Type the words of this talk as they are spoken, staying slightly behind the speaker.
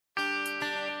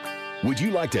Would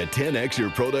you like to 10x your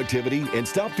productivity and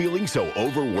stop feeling so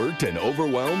overworked and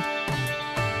overwhelmed?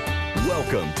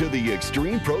 Welcome to the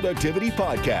Extreme Productivity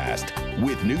Podcast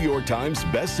with New York Times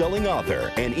bestselling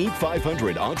author and Inc.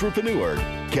 500 entrepreneur,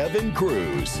 Kevin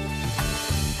Kruse.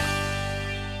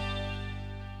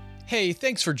 Hey,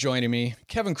 thanks for joining me.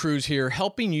 Kevin Kruse here,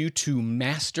 helping you to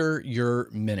master your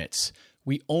minutes.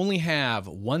 We only have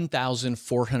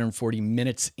 1,440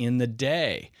 minutes in the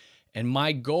day. And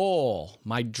my goal,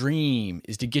 my dream,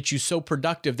 is to get you so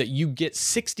productive that you get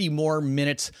 60 more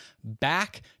minutes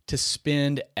back to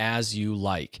spend as you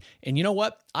like. And you know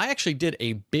what? I actually did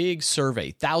a big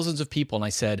survey, thousands of people, and I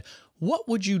said, what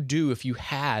would you do if you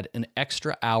had an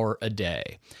extra hour a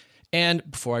day? And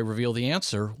before I reveal the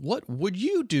answer, what would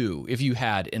you do if you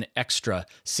had an extra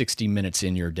 60 minutes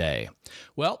in your day?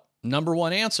 Well, number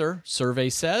one answer, survey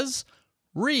says,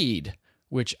 read,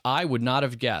 which I would not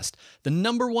have guessed. The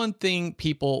number one thing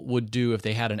people would do if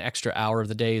they had an extra hour of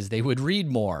the day is they would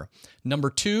read more. Number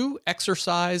two,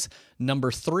 exercise. Number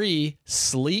three,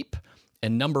 sleep.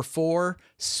 And number four,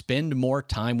 spend more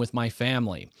time with my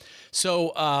family.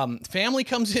 So family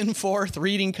comes in fourth,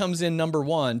 reading comes in number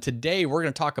one. Today, we're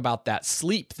going to talk about that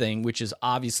sleep thing, which is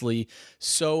obviously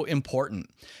so important.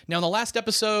 Now, in the last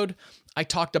episode, I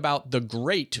talked about the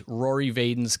great Rory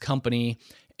Vaden's company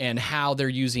and how they're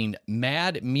using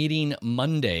Mad Meeting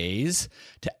Mondays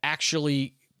to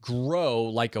actually grow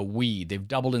like a weed. They've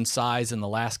doubled in size in the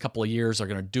last couple of years. They're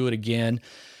going to do it again.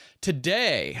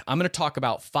 Today, I'm going to talk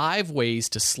about 5 ways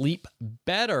to sleep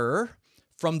better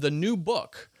from the new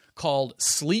book called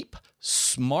Sleep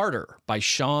Smarter by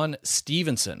Shawn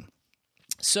Stevenson.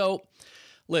 So,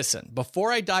 listen,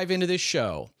 before I dive into this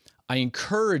show, I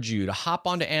encourage you to hop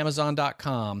onto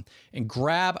Amazon.com and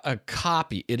grab a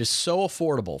copy. It is so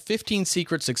affordable. 15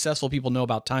 Secrets Successful People Know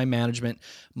About Time Management.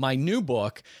 My new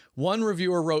book. One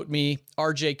reviewer wrote me,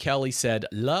 RJ Kelly said,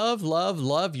 love, love,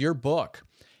 love your book.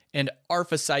 And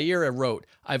Arfa Saira wrote,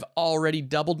 I've already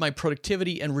doubled my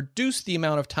productivity and reduced the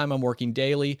amount of time I'm working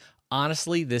daily.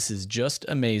 Honestly, this is just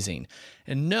amazing.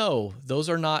 And no, those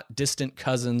are not distant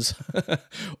cousins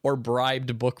or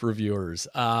bribed book reviewers.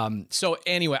 So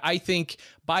anyway, I think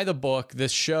by the book,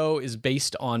 this show is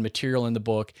based on material in the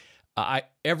book.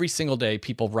 Every single day,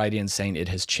 people write in saying it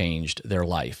has changed their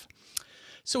life.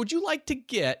 So would you like to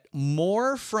get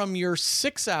more from your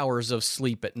 6 hours of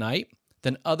sleep at night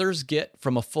than others get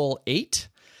from a full 8?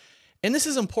 And this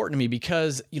is important to me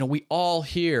because, we all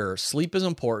hear sleep is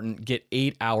important, get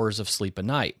 8 hours of sleep a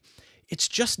night. It's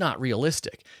just not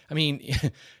realistic. I mean,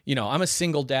 I'm a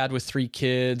single dad with 3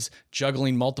 kids,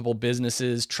 juggling multiple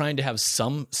businesses, trying to have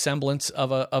some semblance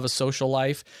of a social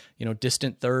life,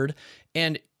 distant third.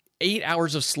 And 8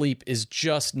 hours of sleep is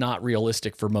just not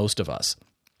realistic for most of us.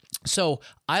 So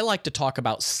I like to talk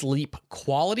about sleep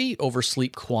quality over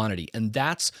sleep quantity, and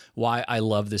that's why I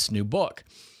love this new book.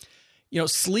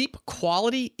 Sleep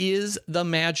quality is the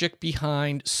magic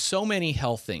behind so many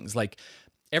health things, like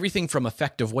everything from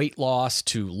effective weight loss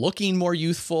to looking more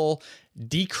youthful,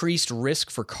 decreased risk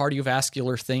for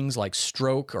cardiovascular things like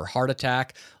stroke or heart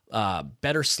attack.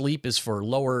 Better sleep is for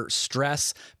lower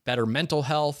stress, better mental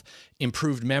health,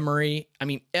 improved memory. I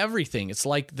mean, everything. It's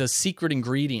like the secret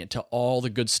ingredient to all the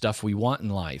good stuff we want in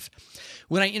life.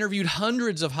 When I interviewed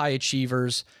hundreds of high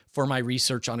achievers for my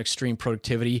research on extreme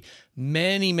productivity,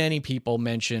 many people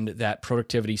mentioned that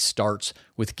productivity starts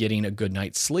with getting a good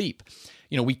night's sleep.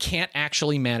 We can't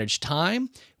actually manage time.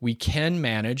 We can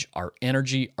manage our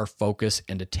energy, our focus,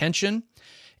 and attention.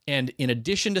 And in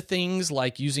addition to things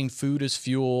like using food as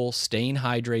fuel, staying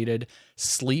hydrated,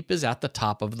 sleep is at the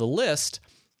top of the list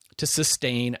to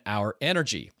sustain our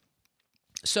energy.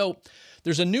 So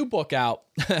there's a new book out.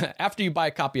 After you buy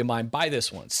a copy of mine, buy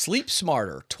this one, Sleep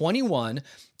Smarter, 21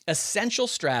 Essential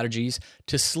Strategies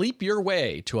to Sleep Your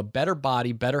Way to a Better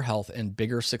Body, Better Health, and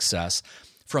Bigger Success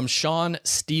from Shawn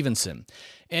Stevenson.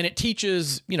 And it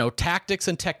teaches, tactics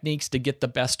and techniques to get the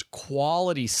best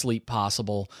quality sleep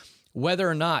possible, whether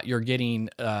or not you're getting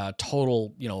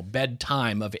total,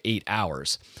 bedtime of 8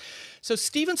 hours. So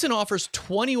Stevenson offers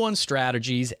 21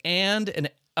 strategies and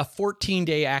a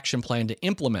 14-day action plan to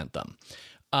implement them.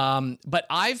 But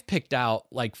I've picked out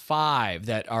like 5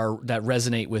 that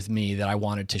resonate with me that I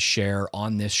wanted to share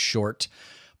on this short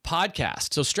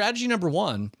podcast. So strategy number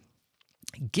 1,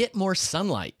 get more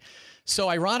sunlight. So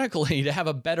ironically, to have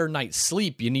a better night's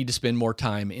sleep, you need to spend more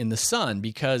time in the sun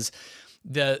because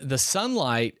the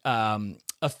sunlight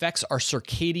affects our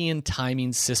circadian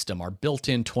timing system, our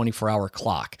built-in 24-hour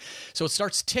clock. So it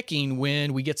starts ticking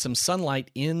when we get some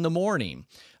sunlight in the morning.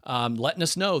 letting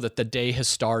us know that the day has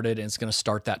started and it's going to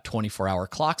start that 24-hour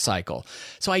clock cycle.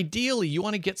 So ideally, you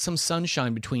want to get some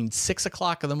sunshine between 6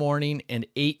 o'clock in the morning and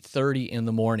 8:30 in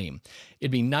the morning.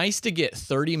 It'd be nice to get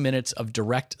 30 minutes of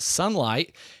direct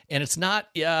sunlight, and it's not...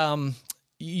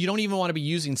 you don't even want to be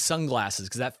using sunglasses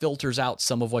because that filters out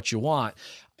some of what you want.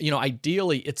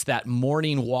 Ideally, it's that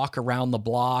morning walk around the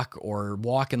block or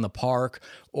walk in the park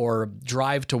or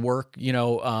drive to work,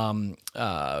 getting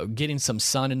some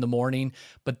sun in the morning.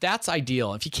 But that's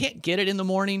ideal. If you can't get it in the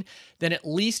morning, then at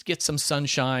least get some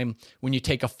sunshine when you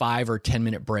take a 5 or 10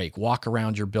 minute break, walk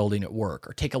around your building at work,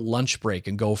 or take a lunch break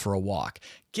and go for a walk.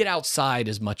 Get outside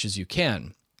as much as you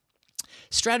can.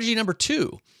 Strategy number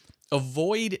 2,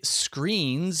 avoid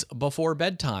screens before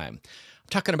bedtime. I'm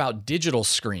talking about digital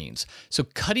screens. So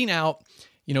cutting out,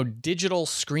 digital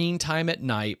screen time at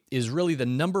night is really the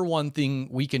number one thing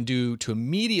we can do to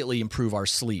immediately improve our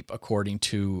sleep, according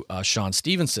to Sean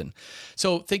Stevenson.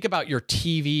 So think about your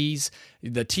TVs,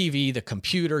 the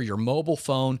computer, your mobile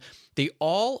phone. They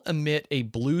all emit a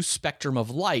blue spectrum of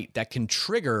light that can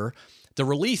trigger the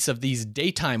release of these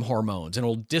daytime hormones, and it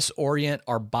will disorient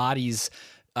our body's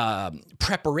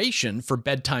preparation for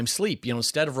bedtime sleep.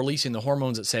 Instead of releasing the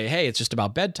hormones that say, hey, it's just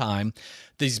about bedtime,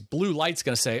 these blue lights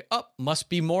going to say, oh, must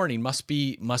be morning, must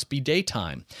be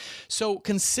daytime. So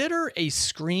consider a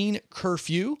screen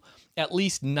curfew at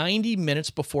least 90 minutes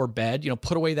before bed.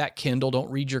 Put away that Kindle.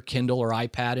 Don't read your Kindle or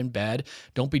iPad in bed.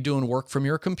 Don't be doing work from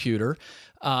your computer.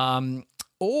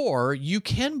 Or you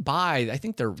can buy, I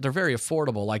think they're very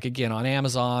affordable, like again on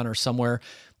Amazon or somewhere,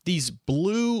 these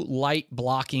blue light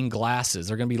blocking glasses.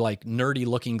 They're going to be like nerdy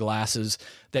looking glasses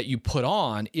that you put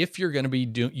on if you're going to be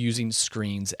using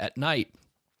screens at night.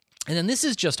 And then this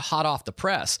is just hot off the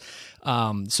press.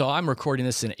 So I'm recording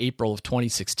this in April of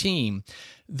 2016.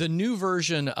 The new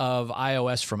version of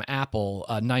iOS from Apple,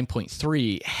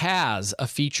 9.3, has a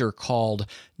feature called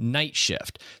Night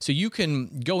Shift. So you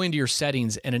can go into your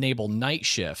settings and enable Night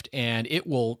Shift, and it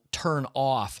will turn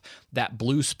off that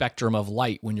blue spectrum of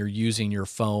light when you're using your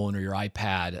phone or your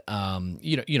iPad,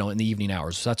 in the evening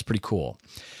hours. So that's pretty cool.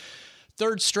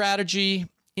 Third strategy: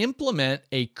 implement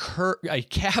a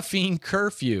caffeine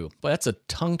curfew. But that's a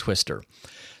tongue twister.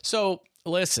 So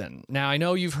listen, now I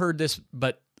know you've heard this,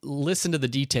 but listen to the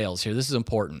details here. This is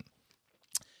important.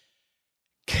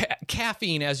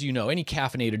 Caffeine, as you know, any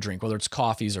caffeinated drink, whether it's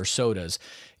coffees or sodas,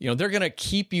 they're going to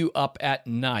keep you up at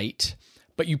night,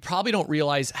 but you probably don't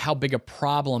realize how big a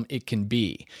problem it can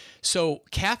be. So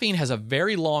caffeine has a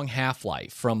very long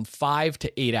half-life, from 5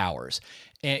 to 8 hours.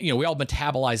 And, we all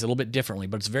metabolize it a little bit differently,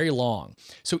 but it's very long.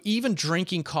 So even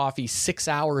drinking coffee 6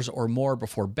 hours or more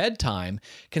before bedtime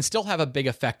can still have a big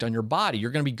effect on your body. You're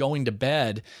going to be going to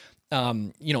bed,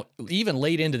 even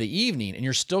late into the evening, and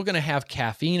you're still going to have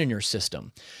caffeine in your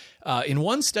system. In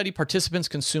one study, participants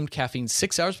consumed caffeine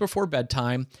 6 hours before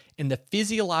bedtime, and the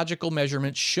physiological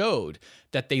measurements showed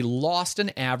that they lost an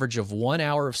average of 1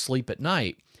 hour of sleep at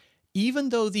night, even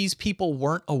though these people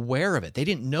weren't aware of it. They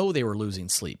didn't know they were losing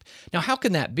sleep. Now, how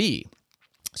can that be?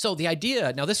 So the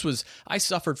idea, I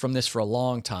suffered from this for a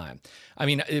long time. I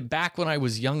mean, back when I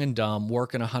was young and dumb,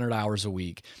 working 100 hours a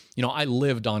week, I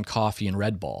lived on coffee and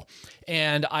Red Bull.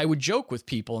 And I would joke with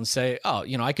people and say,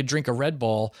 I could drink a Red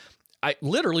Bull. I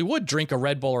literally would drink a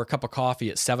Red Bull or a cup of coffee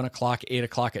at 7 o'clock, 8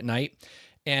 o'clock at night.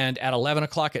 And at 11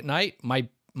 o'clock at night,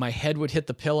 my head would hit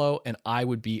the pillow and I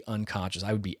would be unconscious.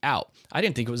 I would be out. I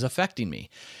didn't think it was affecting me.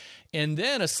 And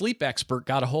then a sleep expert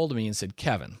got a hold of me and said,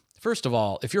 Kevin, first of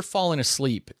all, if you're falling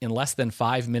asleep in less than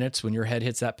 5 minutes when your head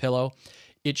hits that pillow,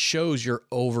 it shows you're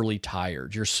overly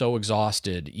tired. You're so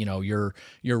exhausted, you're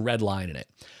redlining it.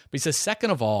 But he says, second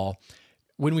of all,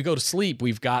 when we go to sleep,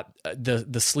 we've got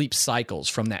the sleep cycles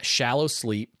from that shallow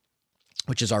sleep,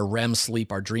 which is our REM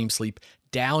sleep, our dream sleep,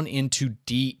 down into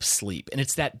deep sleep. And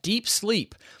it's that deep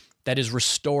sleep that is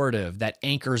restorative, that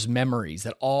anchors memories,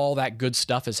 that all that good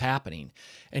stuff is happening.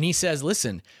 And he says,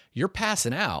 listen, you're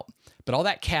passing out, but all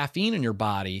that caffeine in your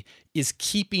body is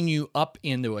keeping you up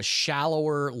into a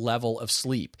shallower level of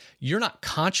sleep. You're not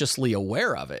consciously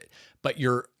aware of it, but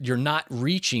you're not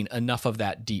reaching enough of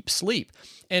that deep sleep.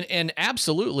 And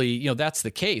absolutely, that's the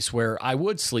case where I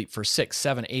would sleep for 6,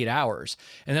 7, 8 hours,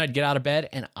 and then I'd get out of bed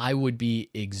and I would be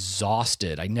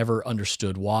exhausted. I never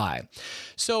understood why.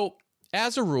 So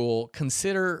as a rule,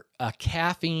 consider a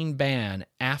caffeine ban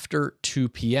after 2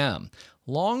 p.m.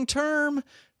 Long term,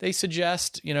 they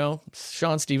suggest,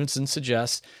 Sean Stevenson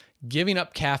suggests giving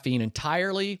up caffeine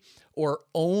entirely or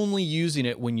only using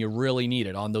it when you really need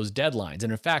it on those deadlines.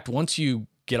 And in fact, once you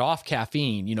get off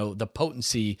caffeine, the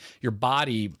potency, your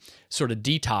body sort of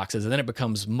detoxes, and then it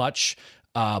becomes much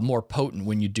more potent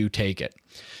when you do take it.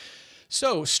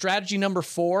 So strategy number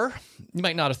 4, you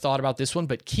might not have thought about this one,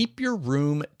 but keep your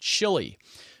room chilly.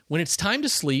 When it's time to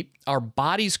sleep, our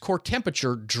body's core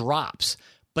temperature drops.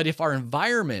 But if our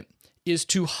environment is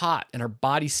too hot and our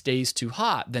body stays too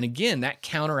hot, then again, that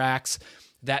counteracts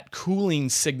that cooling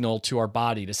signal to our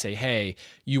body to say, hey,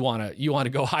 you want to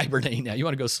go hibernate now. You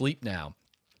want to go sleep now.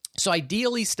 So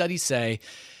ideally, studies say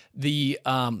the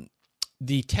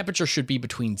temperature should be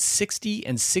between 60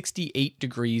 and 68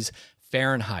 degrees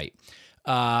Fahrenheit.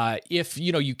 If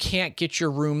you can't get your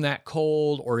room that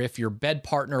cold, or if your bed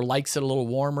partner likes it a little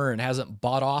warmer and hasn't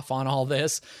bought off on all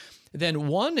this, then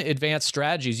one advanced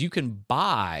strategy is you can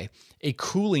buy a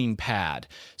cooling pad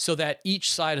so that each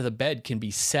side of the bed can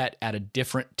be set at a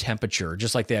different temperature.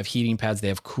 Just like they have heating pads, they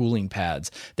have cooling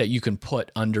pads that you can put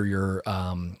under your,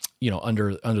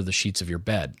 under the sheets of your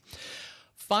bed.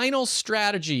 Final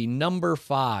strategy number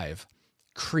 5,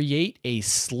 create a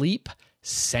sleep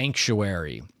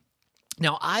sanctuary.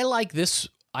 Now, I like this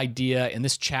idea, and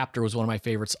this chapter was one of my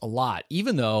favorites a lot,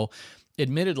 even though,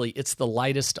 admittedly, it's the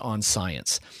lightest on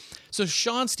science. So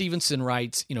Shawn Stevenson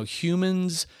writes,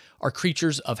 humans are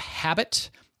creatures of habit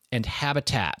and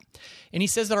habitat. And he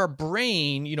says that our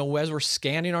brain, as we're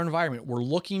scanning our environment, we're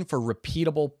looking for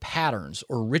repeatable patterns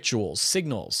or rituals,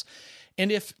 signals.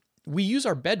 And if we use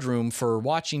our bedroom for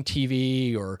watching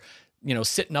TV or,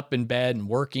 sitting up in bed and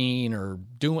working or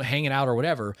hanging out or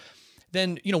whatever,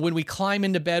 then, when we climb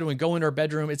into bed, when we go into our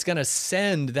bedroom, it's going to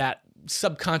send that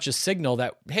subconscious signal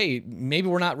that, hey, maybe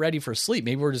we're not ready for sleep.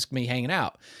 Maybe we're just going to be hanging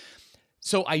out.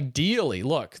 So ideally,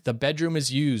 look, the bedroom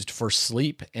is used for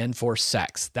sleep and for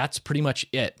sex. That's pretty much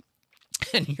it.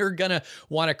 And you're going to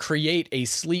want to create a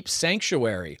sleep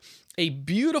sanctuary, a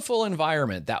beautiful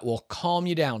environment that will calm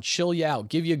you down, chill you out,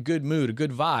 give you a good mood, a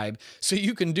good vibe, so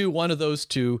you can do one of those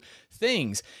two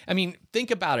things. I mean, think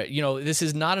about it. This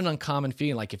is not an uncommon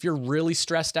feeling. Like if you're really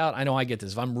stressed out, I know I get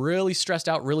this. If I'm really stressed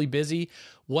out, really busy,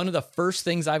 one of the first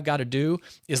things I've got to do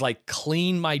is like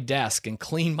clean my desk and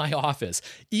clean my office.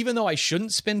 Even though I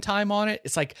shouldn't spend time on it,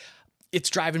 it's like, it's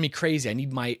driving me crazy. I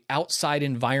need my outside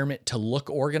environment to look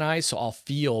organized so I'll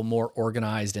feel more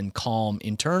organized and calm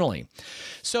internally.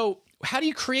 So how do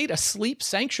you create a sleep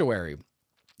sanctuary?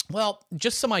 Well,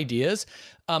 just some ideas.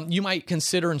 You might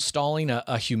consider installing a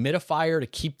humidifier to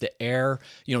keep the air,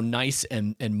 nice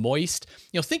and moist.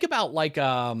 Think about like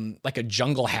a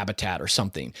jungle habitat or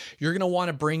something. You're going to want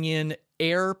to bring in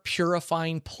air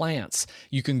purifying plants.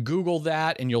 You can Google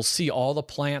that and you'll see all the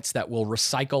plants that will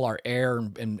recycle our air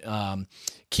and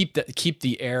keep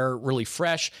the air really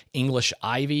fresh. English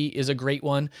ivy is a great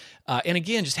one. And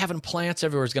again, just having plants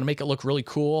everywhere is going to make it look really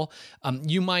cool. A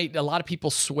lot of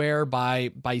people swear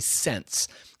by scents.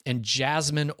 And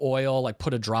jasmine oil, like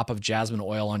put a drop of jasmine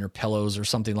oil on your pillows or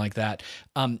something like that.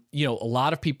 A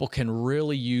lot of people can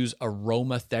really use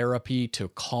aromatherapy to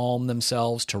calm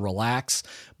themselves, to relax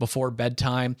before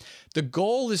bedtime. The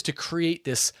goal is to create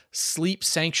this sleep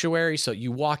sanctuary so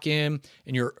you walk in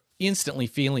and you're instantly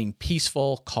feeling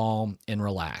peaceful, calm, and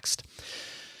relaxed.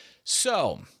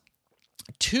 So,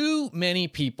 too many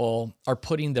people are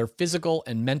putting their physical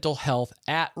and mental health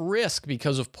at risk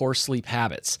because of poor sleep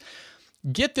habits.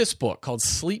 Get this book called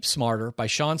Sleep Smarter by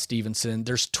Shawn Stevenson.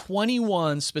 There's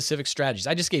 21 specific strategies.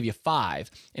 I just gave you 5,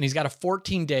 and he's got a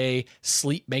 14-day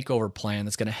sleep makeover plan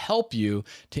that's going to help you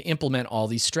to implement all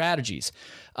these strategies.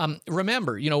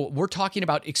 Remember, we're talking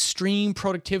about extreme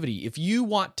productivity. If you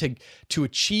want to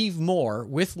achieve more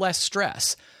with less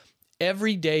stress,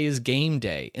 every day is game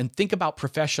day. And think about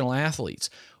professional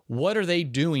athletes. What are they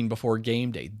doing before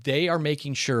game day? They are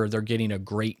making sure they're getting a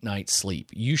great night's sleep.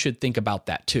 You should think about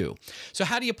that too. So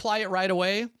how do you apply it right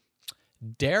away?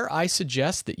 Dare I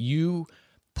suggest that you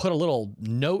put a little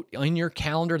note in your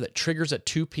calendar that triggers at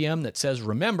 2 p.m. that says,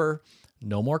 remember,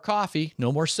 no more coffee,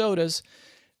 no more sodas.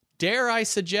 Dare I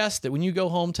suggest that when you go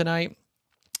home tonight,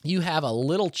 you have a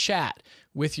little chat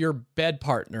with your bed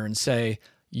partner and say,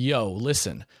 yo,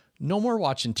 listen, no more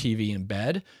watching TV in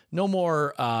bed. No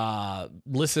more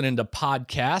listening to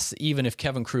podcasts, even if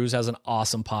Kevin Cruz has an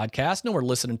awesome podcast. No more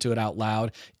listening to it out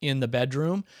loud in the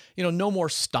bedroom. No more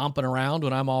stomping around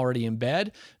when I'm already in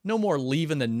bed. No more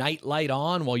leaving the night light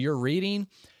on while you're reading.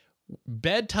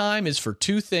 Bedtime is for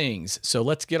 2 things, so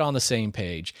let's get on the same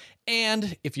page.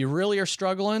 And if you really are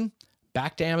struggling,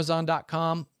 back to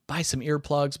Amazon.com, buy some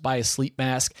earplugs, buy a sleep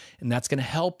mask, and that's going to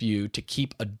help you to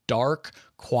keep a dark,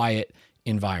 quiet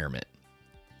environment.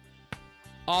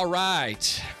 All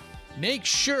right. Make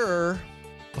sure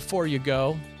before you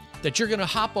go that you're going to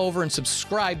hop over and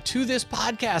subscribe to this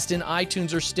podcast in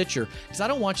iTunes or Stitcher, because I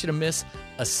don't want you to miss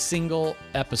a single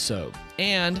episode.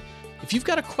 And if you've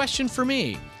got a question for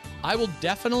me, I will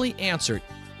definitely answer it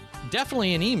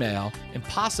definitely an email, and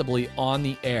possibly on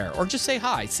the air. Or just say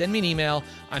hi. Send me an email.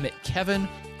 I'm at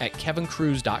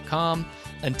kevin@kevincruz.com.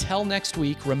 Until next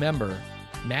week, remember,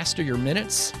 master your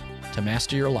minutes to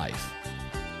master your life.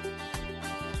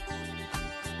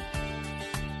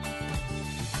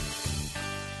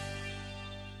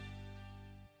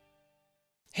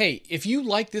 Hey, if you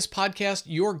like this podcast,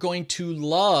 you're going to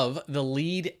love the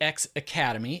LeadX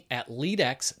Academy at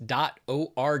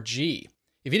leadx.org.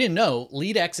 If you didn't know,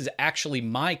 LeadX is actually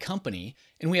my company,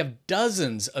 and we have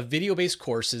dozens of video-based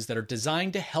courses that are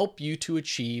designed to help you to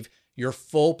achieve your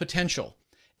full potential.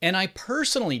 And I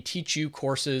personally teach you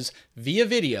courses via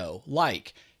video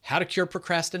like how to cure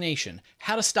procrastination,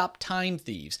 how to stop time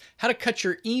thieves, how to cut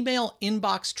your email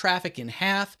inbox traffic in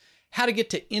half, how to get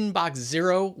to inbox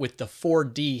zero with the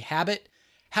 4D habit,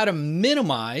 how to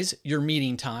minimize your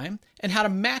meeting time, and how to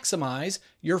maximize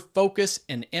your focus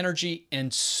and energy,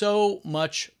 and so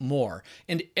much more.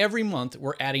 And every month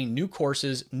we're adding new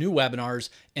courses, new webinars,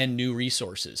 and new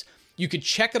resources. You could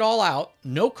check it all out,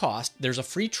 no cost. There's a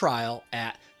free trial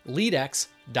at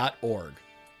leadx.org.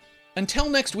 Until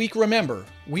next week, remember,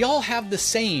 we all have the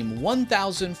same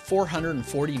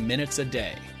 1,440 minutes a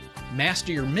day.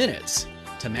 Master your minutes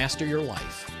to master your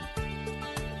life.